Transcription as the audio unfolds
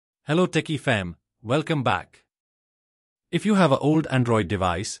Hello Techie fam, welcome back. If you have an old Android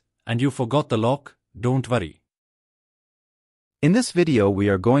device and you forgot the lock, don't worry. In this video we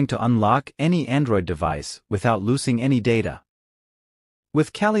are going to unlock any Android device without losing any data.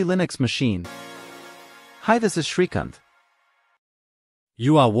 With Kali Linux machine. Hi, this is Shrikant.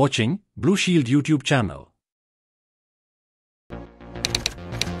 You are watching Blue Shield YouTube channel.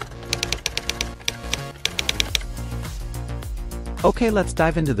 Okay, let's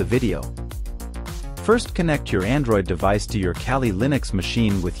dive into the video. First, connect your Android device to your Kali Linux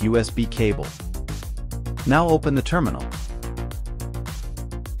machine with USB cable. Now open the terminal.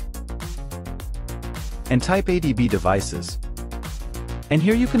 And type ADB devices. And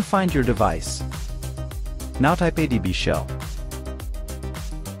here you can find your device. Now type ADB shell.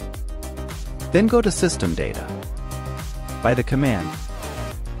 Then go to system data. By the command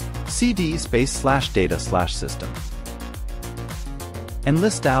cd:/data/system. And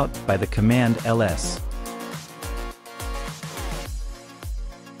list out by the command ls.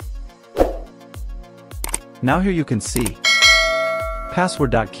 Now here you can see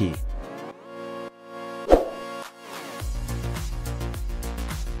password.key.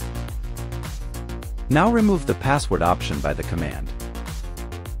 Now remove the password option by the command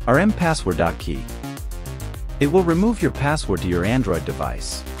rm password.key. It will remove your password to your Android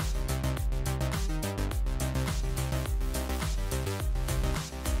device.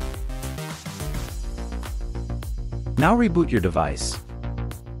 Now reboot your device.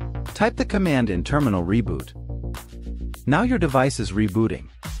 Type the command in terminal reboot. Now your device is rebooting.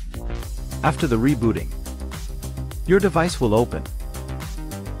 After the rebooting, your device will open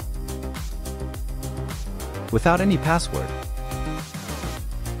without any password.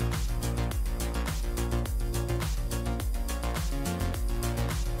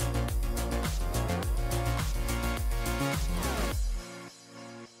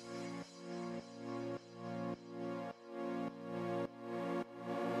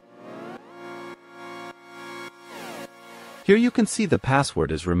 Here you can see the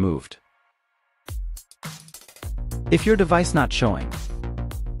password is removed. If your device not showing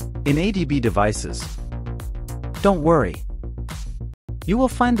in ADB devices, don't worry. You will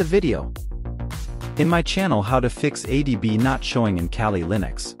find the video in my channel how to fix ADB not showing in Kali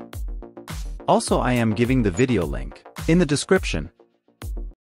Linux. Also, I am giving the video link in the description.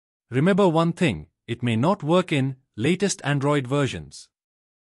 Remember one thing, it may not work in latest Android versions.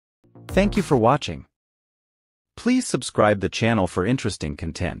 Thank you for watching. Please subscribe the channel for interesting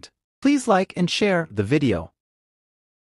content. Please like and share the video.